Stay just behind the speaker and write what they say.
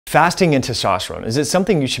Fasting and testosterone, is it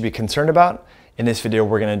something you should be concerned about? In this video,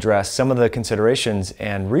 we're going to address some of the considerations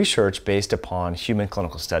and research based upon human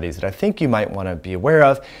clinical studies that I think you might want to be aware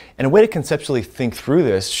of, and a way to conceptually think through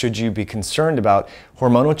this should you be concerned about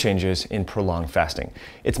hormonal changes in prolonged fasting.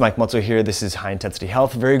 It's Mike Mutzel here. This is High Intensity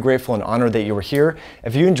Health. Very grateful and honored that you were here.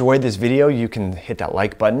 If you enjoyed this video, you can hit that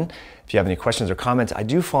like button. If you have any questions or comments, I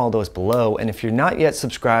do follow those below. And if you're not yet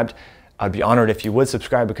subscribed, I'd be honored if you would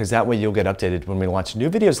subscribe, because that way you'll get updated when we launch new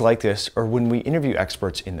videos like this or when we interview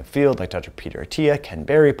experts in the field like Dr. Peter Attia, Ken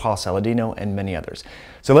Berry, Paul Saladino, and many others.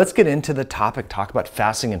 So let's get into the topic, talk about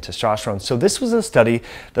fasting and testosterone. So this was a study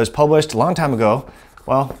that was published a long time ago.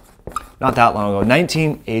 Well, not that long ago,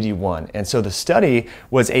 1981. And so the study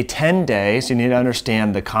was a 10-day, so you need to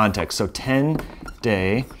understand the context. So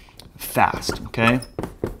 10-day fast, okay?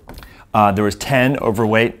 There was 10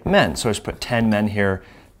 overweight men. So I just put 10 men here.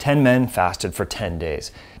 10 men fasted for 10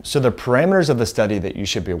 days. So the parameters of the study that you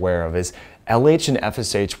should be aware of is LH and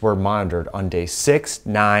FSH were monitored on day 6,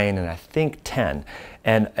 9, and I think 10,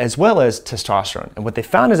 and as well as testosterone. And what they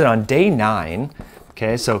found is that on day 9,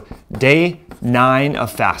 okay, so day 9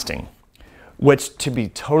 of fasting, which, to be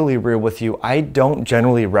totally real with you, I don't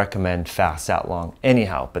generally recommend fast that long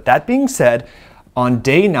anyhow. But that being said, on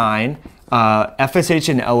day 9, FSH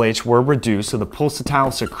and LH were reduced, so the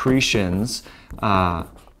pulsatile secretions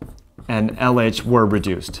and LH were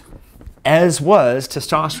reduced, as was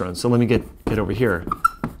testosterone. So let me get over here.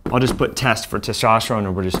 I'll just put test for testosterone,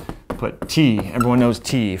 and we'll just put T. Everyone knows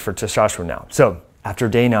T for testosterone now. So after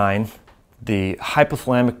day 9, the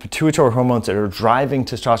hypothalamic pituitary hormones that are driving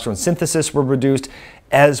testosterone synthesis were reduced,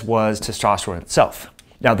 as was testosterone itself.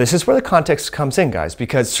 Now, this is where the context comes in, guys,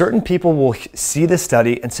 because certain people will see this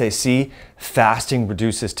study and say, see, fasting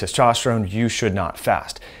reduces testosterone, you should not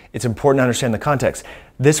fast. It's important to understand the context.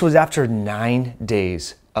 This was after 9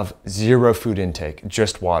 days of zero food intake,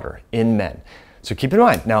 just water, in men. So keep in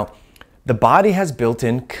mind, now, the body has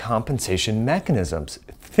built-in compensation mechanisms.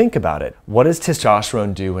 Think about it. What does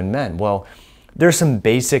testosterone do in men? Well, there's some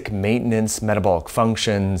basic maintenance metabolic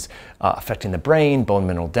functions affecting the brain, bone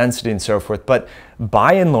mineral density, and so forth. But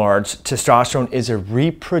by and large, testosterone is a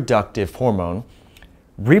reproductive hormone.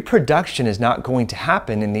 Reproduction is not going to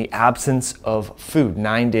happen in the absence of food,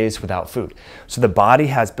 9 days without food. So the body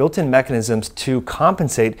has built-in mechanisms to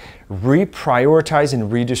compensate, reprioritize,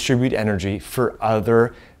 and redistribute energy for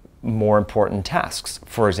other more important tasks.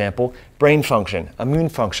 For example, brain function, immune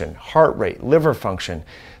function, heart rate, liver function,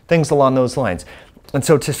 things along those lines. And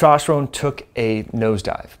so testosterone took a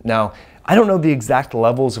nosedive. Now, I don't know the exact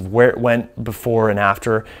levels of where it went before and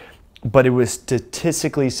after, but it was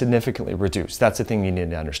statistically significantly reduced. That's the thing you need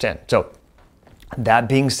to understand. So that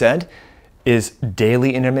being said, is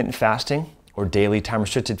daily intermittent fasting or daily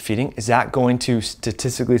time-restricted feeding, is that going to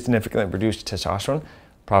statistically significantly reduce testosterone?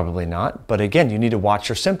 Probably not. But again, you need to watch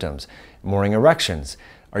your symptoms. Morning erections.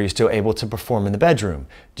 Are you still able to perform in the bedroom?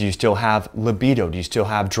 Do you still have libido? Do you still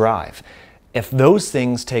have drive? If those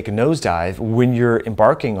things take a nosedive when you're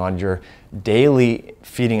embarking on your daily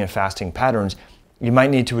feeding and fasting patterns, you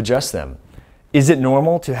might need to adjust them. Is it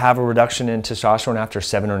normal to have a reduction in testosterone after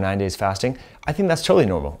 7 or 9 days fasting? I think that's totally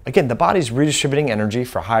normal. Again, the body's redistributing energy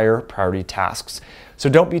for higher priority tasks. So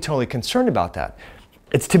don't be totally concerned about that.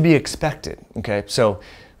 It's to be expected, okay? So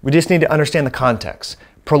we just need to understand the context.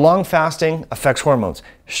 Prolonged fasting affects hormones.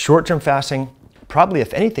 Short-term fasting, probably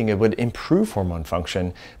if anything, it would improve hormone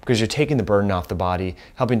function because you're taking the burden off the body,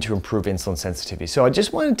 helping to improve insulin sensitivity. So I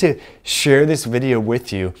just wanted to share this video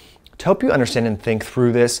with you to help you understand and think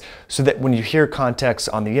through this, so that when you hear context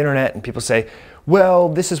on the internet and people say, well,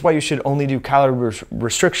 this is why you should only do calorie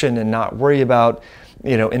restriction and not worry about,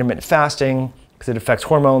 intermittent fasting because it affects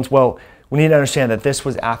hormones. Well, we need to understand that this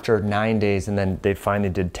was after 9 days, and then they finally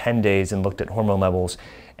did 10 days and looked at hormone levels.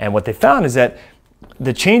 And what they found is that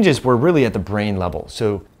the changes were really at the brain level.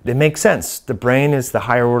 So it makes sense. The brain is the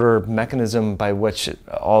higher order mechanism by which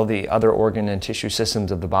all the other organ and tissue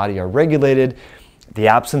systems of the body are regulated. The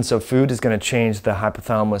absence of food is going to change the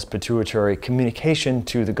hypothalamus pituitary communication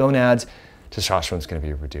to the gonads. Testosterone is going to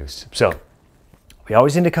be reduced. So we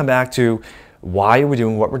always need to come back to why are we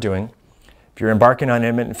doing what we're doing. If you're embarking on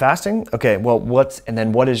intermittent fasting, okay, well, what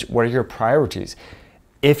are your priorities?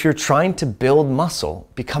 If you're trying to build muscle,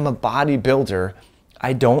 become a bodybuilder,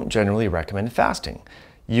 I don't generally recommend fasting.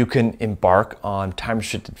 You can embark on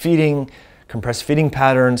time-restricted feeding, compressed feeding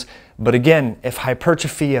patterns, but again, if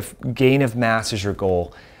hypertrophy, if gain of mass is your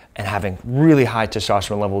goal, and having really high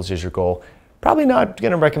testosterone levels is your goal, probably not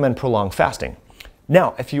going to recommend prolonged fasting.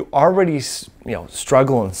 Now, if you already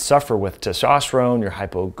struggle and suffer with testosterone, you're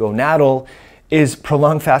hypogonadal, is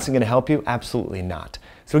prolonged fasting going to help you? Absolutely not.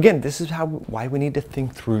 So again, this is why we need to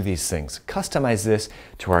think through these things, customize this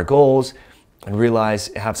to our goals, and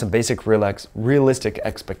have some basic realistic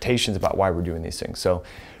expectations about why we're doing these things. So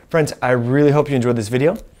friends, I really hope you enjoyed this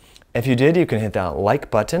video. If you did, you can hit that like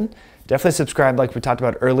button. Definitely subscribe like we talked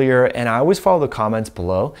about earlier, and I always follow the comments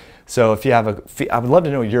below. So if you have I would love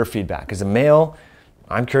to know your feedback. As a male,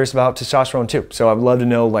 I'm curious about testosterone too. So I would love to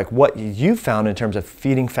know like what you found in terms of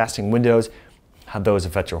feeding fasting windows, how those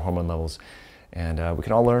affect your hormone levels, and we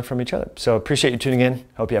can all learn from each other. So appreciate you tuning in.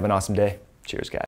 Hope you have an awesome day. Cheers, guys.